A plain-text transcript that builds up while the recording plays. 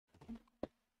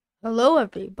Hello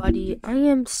everybody. I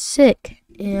am sick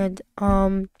and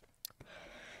are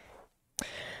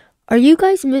you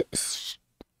guys is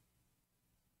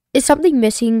something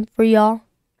missing for y'all?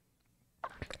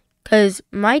 Cuz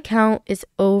my account is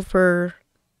over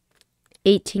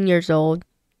 18 years old.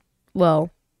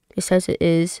 Well, it says it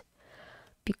is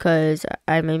because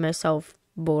I made myself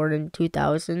born in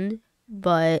 2000,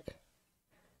 but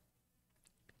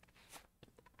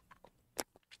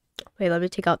wait, let me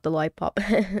take out the light pop.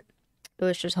 It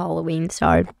was just Halloween,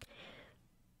 sorry.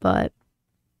 But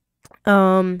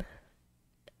um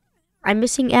I'm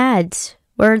missing ads.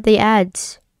 Where are the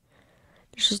ads?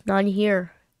 There's just none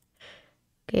here.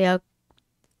 Okay,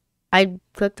 I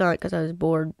clicked on it because I was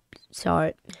bored. Saw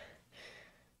it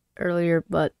earlier,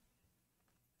 but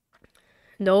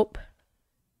nope.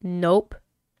 Nope.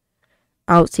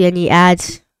 I don't see any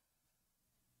ads.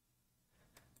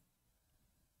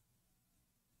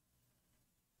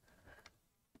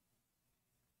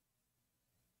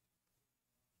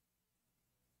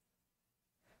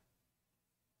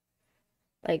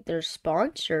 Like they're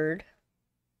sponsored.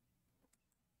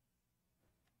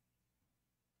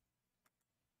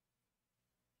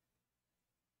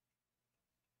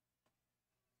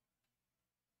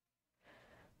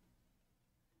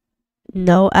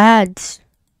 No ads.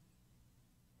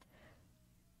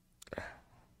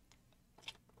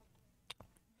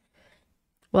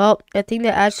 Well, I think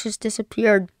the ads just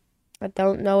disappeared. I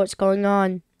don't know what's going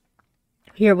on.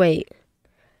 Here, wait.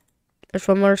 There's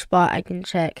one more spot I can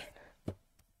check.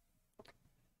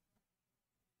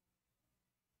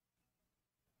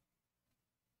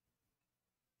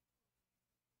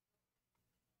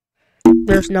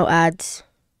 There's no ads.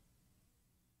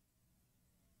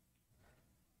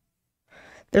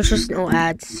 There's just no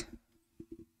ads.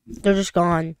 They're just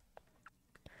gone.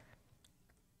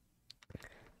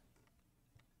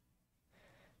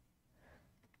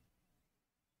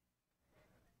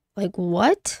 Like,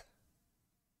 what?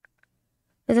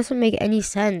 That doesn't make any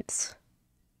sense.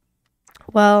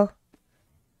 Well,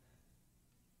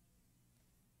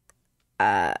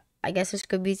 I guess this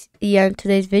could be the end of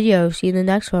today's video. See you in the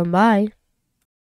next one. Bye.